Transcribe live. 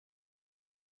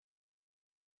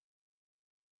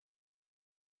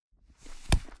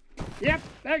Yep,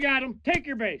 I got him. Take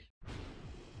your base.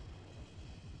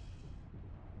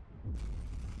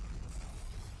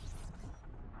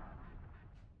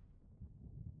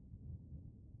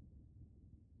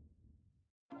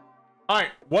 All right,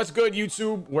 what's good,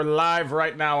 YouTube? We're live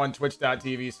right now on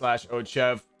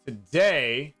twitch.tv/OhChev.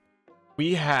 Today,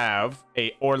 we have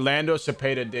a Orlando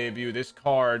CEPEDA debut. This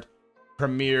card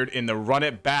premiered in the Run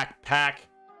It Back pack.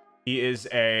 He is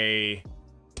a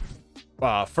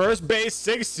first base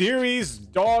 6 series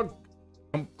dog,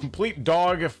 complete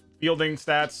dog fielding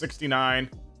stats 69.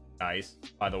 Nice,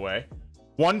 by the way.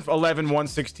 111,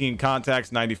 116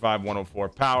 contacts, 95, 104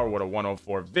 power with a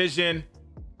 104 vision.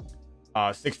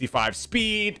 65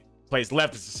 speed, plays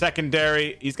left as a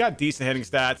secondary. He's got decent hitting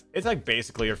stats. It's like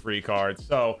basically a free card,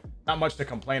 so not much to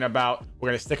complain about. We're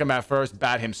gonna stick him at first,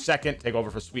 bat him second, take over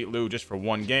for Sweet Lou just for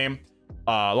one game.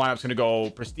 Lineup's gonna go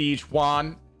Prestige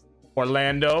Juan,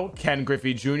 Orlando, Ken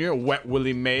Griffey Jr., Wet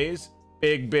Willie Mays,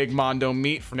 Big Mondo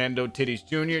Meat, Fernando Titties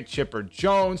Jr., Chipper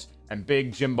Jones, and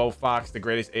Big Jimbo Fox, the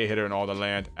greatest A-hitter in all the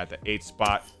land, at the 8th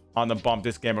spot. On the bump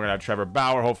this game, we're gonna have Trevor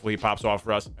Bauer. Hopefully he pops off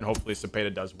for us, and hopefully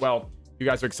CEPEDA does well. If you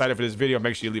guys are excited for this video,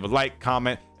 make sure you leave a like,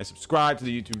 comment, and subscribe to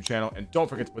the YouTube channel. And don't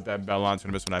forget to put that bell on so you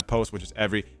don't miss when I post, which is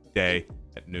every day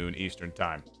at noon Eastern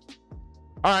time.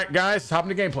 All right, guys, let's hop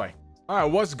into gameplay. All right,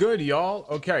 what's good, y'all?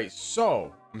 Okay,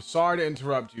 so I'm sorry to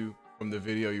interrupt you from the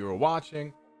video you were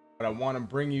watching, but I want to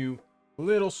bring you a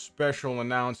little special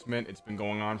announcement. It's been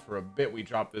going on for a bit. We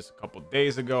dropped this a couple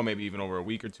days ago, maybe even over a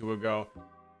week or two ago,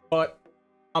 but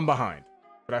I'm behind.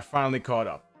 But I finally caught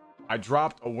up. I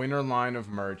dropped a winter line of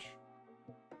merch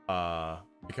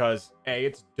because A,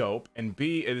 it's dope, and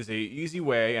B, it is a easy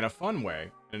way and a fun way,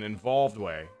 an involved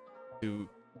way to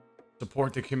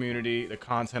support the community, the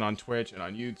content on Twitch and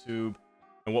on YouTube,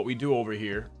 and what we do over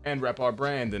here, and rep our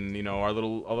brand and, you know, our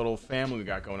little family we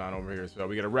got going on over here. So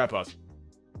we gotta rep us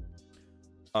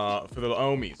for the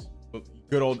ohmies,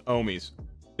 good old ohmies.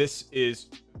 This is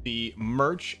the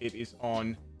merch. It is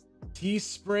on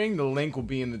Teespring. The link will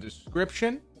be in the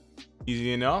description.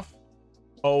 Easy enough.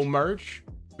 Oh, merch.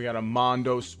 We got a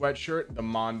Mondo sweatshirt, the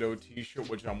Mondo t-shirt,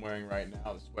 which I'm wearing right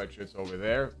now. The sweatshirt's over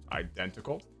there,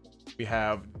 identical. We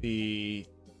have the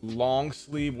long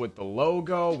sleeve with the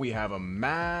logo. We have a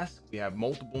mask. We have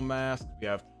multiple masks. We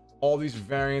have all these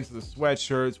variants of the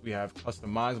sweatshirts. We have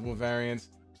customizable variants.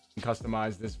 You can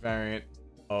customize this variant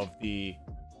of the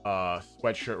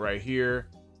sweatshirt right here,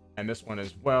 and this one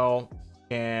as well.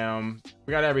 We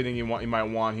got everything you might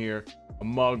want here. A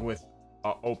mug with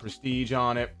O Prestige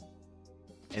on it,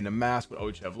 and a mask with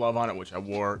OhChev love on it, which I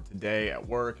wore today at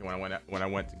work, and when I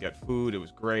went to get food, it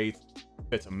was great.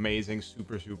 It's amazing,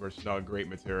 super snug, great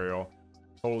material,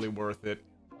 totally worth it.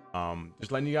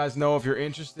 Just letting you guys know, if you're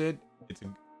interested, it's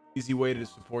an easy way to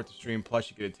support the stream. Plus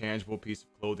you get a tangible piece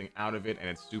of clothing out of it, and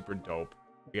it's super dope.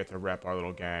 We get to rep our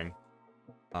little gang.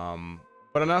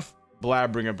 But enough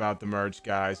blabbering about the merch,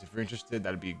 guys. If you're interested,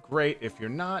 that'd be great. If you're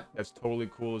not, that's totally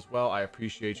cool as well. I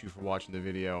appreciate you for watching the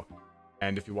video,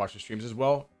 and if you watch the streams as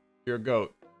well, you're a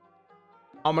goat.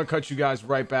 I'm gonna cut you guys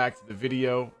right back to the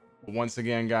video. But once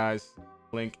again, guys,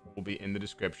 link will be in the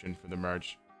description for the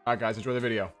merch. All right, guys, enjoy the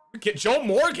video. Get Joe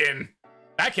Morgan.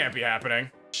 That can't be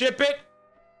happening. Ship it.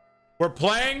 We're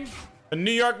playing the New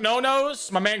York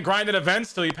No-Nos. My man grinded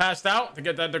events till he passed out to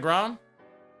get that DeGrom.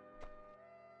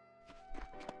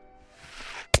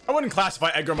 I wouldn't classify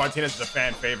Edgar Martinez as a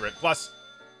fan favorite. Plus,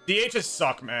 DHs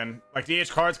suck, man. Like DH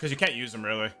cards, because you can't use them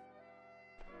really.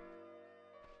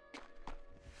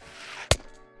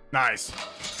 Nice.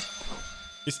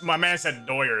 My man said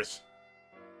Doyers.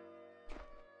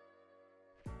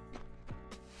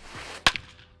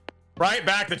 Right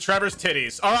back to Trevor's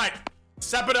titties. All right.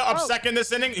 CEPEDA up second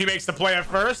this inning. He makes the play at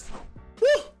first.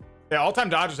 Woo! Yeah, all-time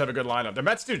Dodgers have a good lineup. The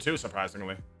Mets do too,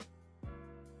 surprisingly.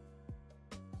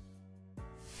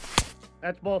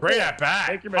 That's ball. Great at bat.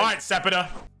 All right, CEPEDA.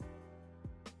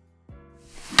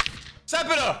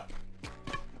 CEPEDA!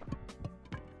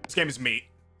 This game is meat.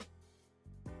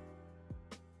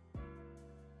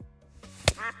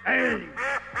 Hey.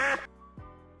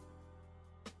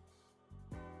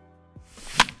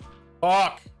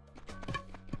 Fuck.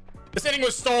 This inning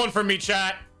was stolen from me,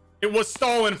 chat. It was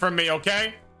stolen from me,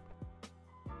 okay?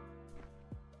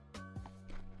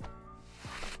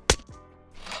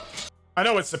 I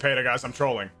know it's CEPEDA, guys. I'm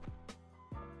trolling.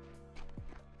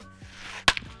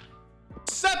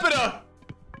 CEPEDA!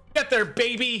 Get there,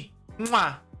 baby!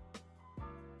 Mwah!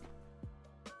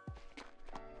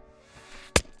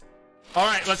 All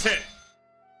right, let's hit.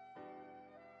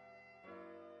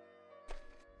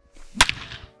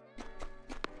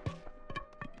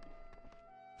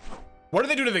 What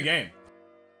did they do to the game?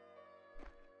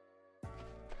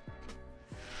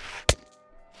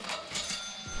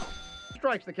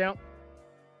 strikes the count.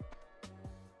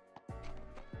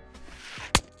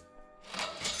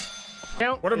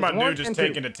 Count. What am I one just and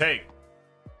taking two. to take?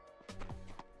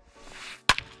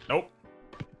 Nope.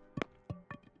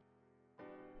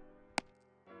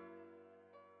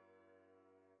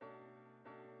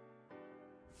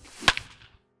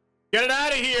 Get it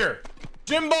out of here!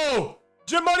 Jimbo!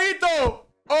 Jimborito!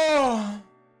 Oh!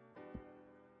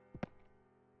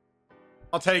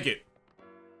 I'll take it.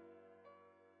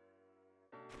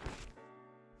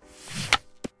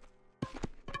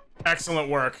 Excellent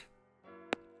work.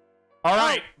 All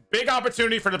right, big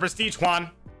opportunity for the Prestige, Juan.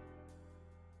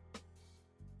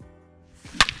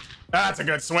 That's a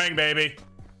good swing, baby.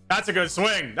 That's a good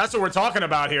swing. That's what we're talking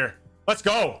about here. Let's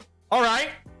go. All right.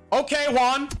 Okay,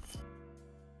 Juan.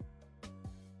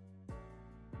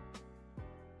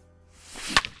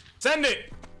 Send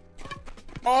it.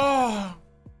 Oh.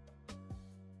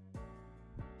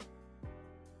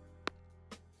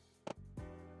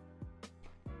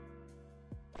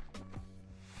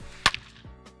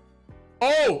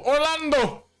 Oh,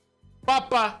 Orlando.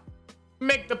 Papa,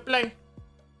 make the play.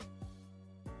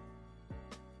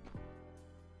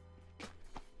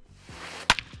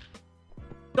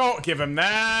 Don't give him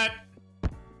that.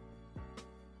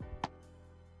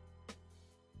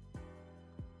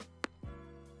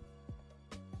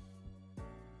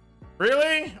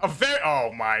 Really? A very...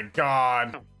 Oh, my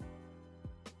God.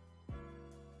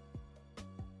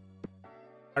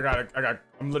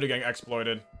 I'm literally getting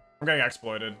exploited. I'm getting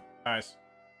exploited. Nice.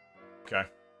 Okay.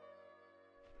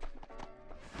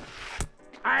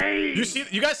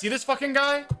 You guys see this fucking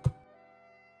guy?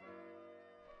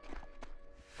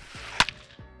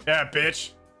 Yeah,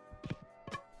 bitch.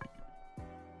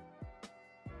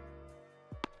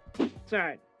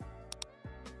 Side.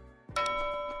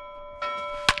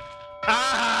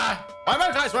 Ah! Why am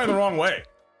I guys running the wrong way?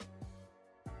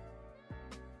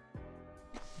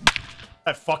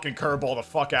 That fucking curveball the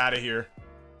fuck out of here.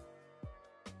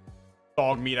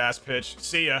 Dog meat ass pitch.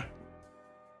 See ya.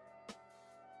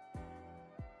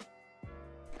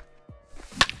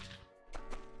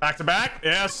 Back to back?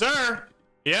 Yes, sir.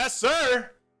 Yes,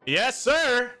 sir. Yes,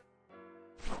 sir.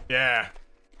 Yeah.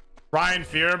 Ryan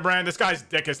Fierbrand. This guy's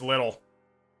dick is little.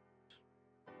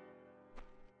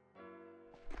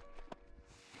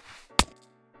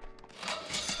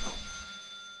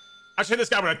 Actually, this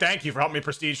guy want to thank you for helping me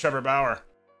prestige Trevor Bauer.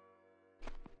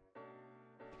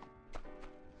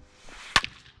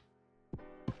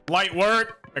 Light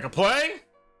work. Make a play.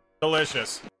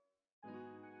 Delicious.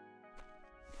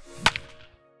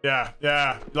 Yeah,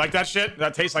 yeah. You like that shit?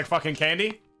 That tastes like fucking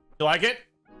candy? You like it?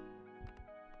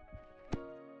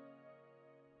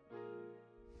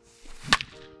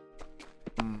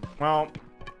 Well.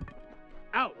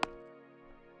 Out.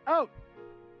 Out.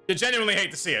 You genuinely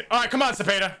hate to see it. All right, come on,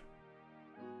 Cepeda.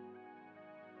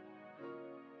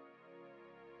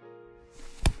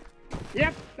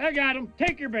 Yep, I got him.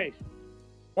 Take your base.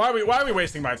 Why are we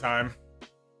wasting my time?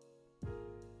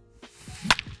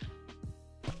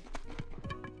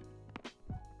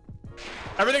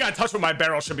 Everything I touch with my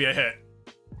barrel should be a hit.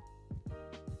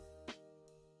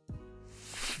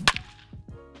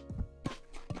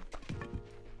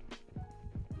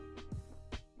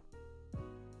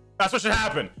 That's what should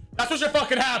happen. That's what should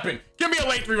fucking happen. Give me a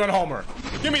late 3-run homer.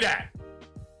 Give me that.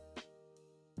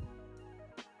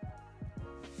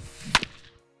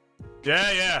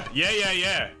 Yeah.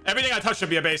 Everything I touch should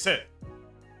be a base hit.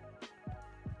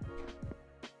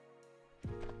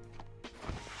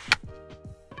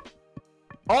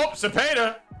 Oh,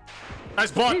 Cepeda.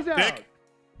 Nice bunt, Dick.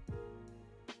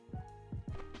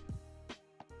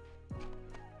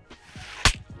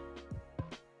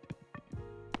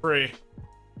 3.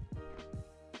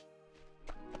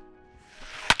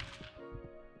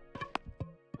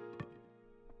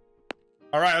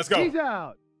 All right, let's go. He's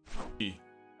out.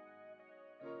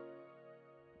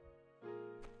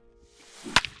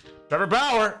 Trevor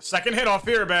Bauer, second hit off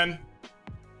here, Ben.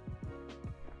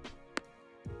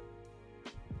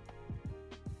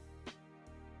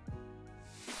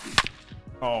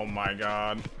 Oh my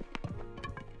God.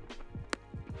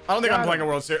 I don't think I'm playing a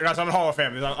World Series. Guys, I'm in Hall of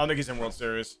Fame. I don't think he's in World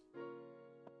Series.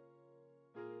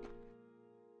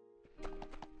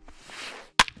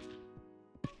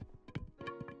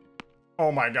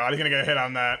 Oh my God, he's gonna get a hit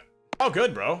on that. Oh,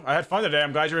 good, bro. I had fun today.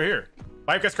 I'm glad you were here.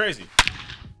 Life gets crazy.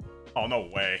 Oh, no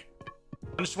way.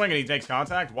 I'm just swinging. He takes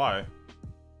contact. Why?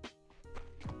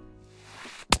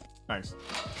 Thanks.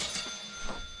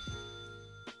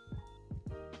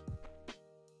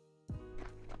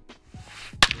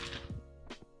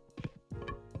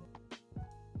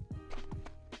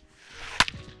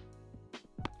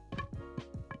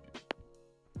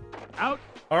 Out.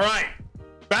 All right,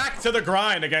 back to the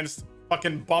grind against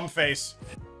fucking bumface.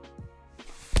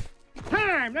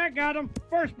 Time! That got him.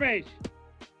 First base.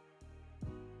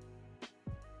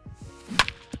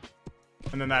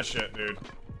 And then that shit, dude.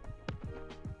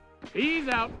 He's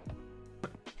out.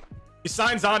 He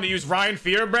signs on to use Ryan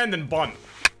Fierbrand and bunt.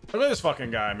 Look at this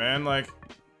fucking guy, man. Like,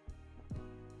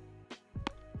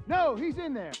 No, he's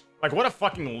in there. like what a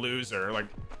fucking loser. Like,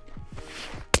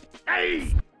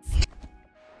 Hey!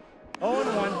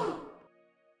 0-1.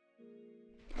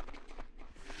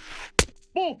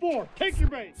 Ball 4. Take your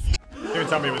base. didn't even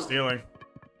tell me he was stealing.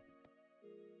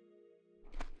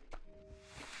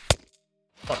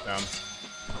 Fuck down.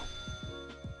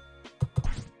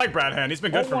 I like Brad Hand. He's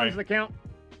been good for me. 0-1's the count.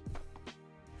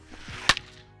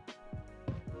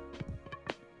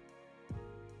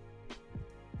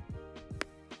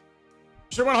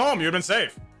 Should have went home. You'd have been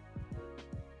safe.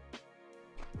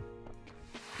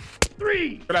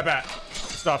 3. Good at bat.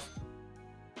 Stuff.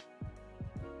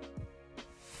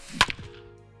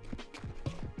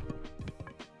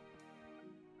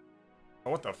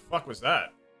 Oh, what the fuck was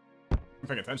that? I'm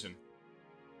paying attention.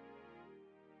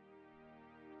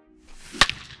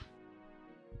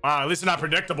 Wow, at least it's not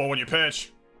predictable when you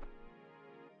pitch.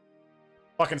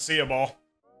 Fucking see a ball.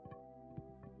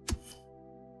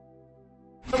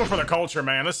 Someone for the culture,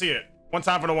 man. Let's see it. One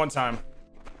time for the one time.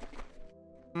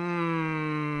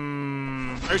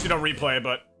 I usually don't replay,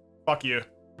 but fuck you.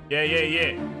 Yeah.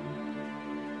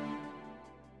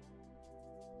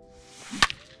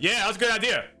 Yeah, that was a good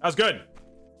idea. That was good.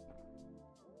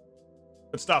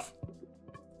 Good stuff.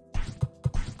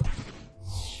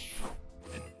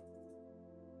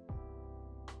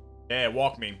 Yeah,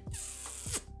 walk me.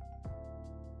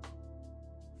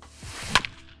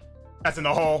 That's in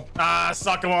the hole. Ah,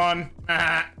 suck one.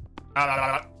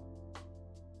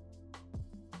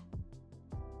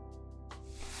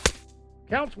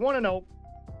 Counts 1-0.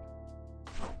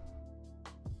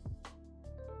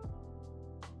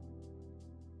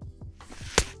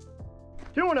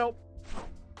 Two and 0.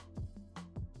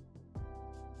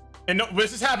 And no,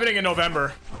 this is happening in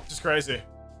November. Which is crazy.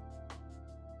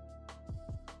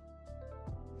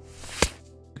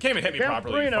 You can't even hit me Count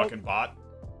properly, you 3-0. fucking bot.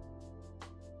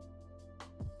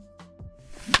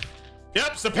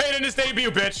 Yep, Cepeda in his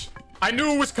debut, bitch. I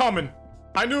knew it was coming.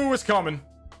 I knew it was coming.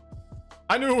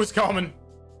 I knew it was coming.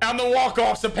 And the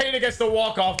walk-off. Cepeda gets the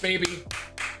walk-off, baby.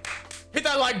 Hit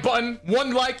that like button.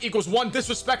 1 like equals 1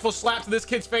 disrespectful slap to this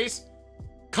kid's face.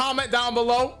 Comment down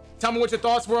below. Tell me what your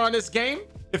thoughts were on this game.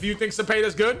 If you think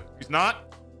Cepeda's good. He's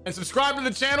not. And subscribe to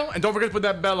the channel. And don't forget to put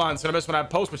that bell on so you don't miss when I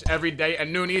post, which every day at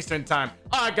noon Eastern time.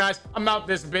 Alright, guys. I'm out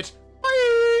this bitch.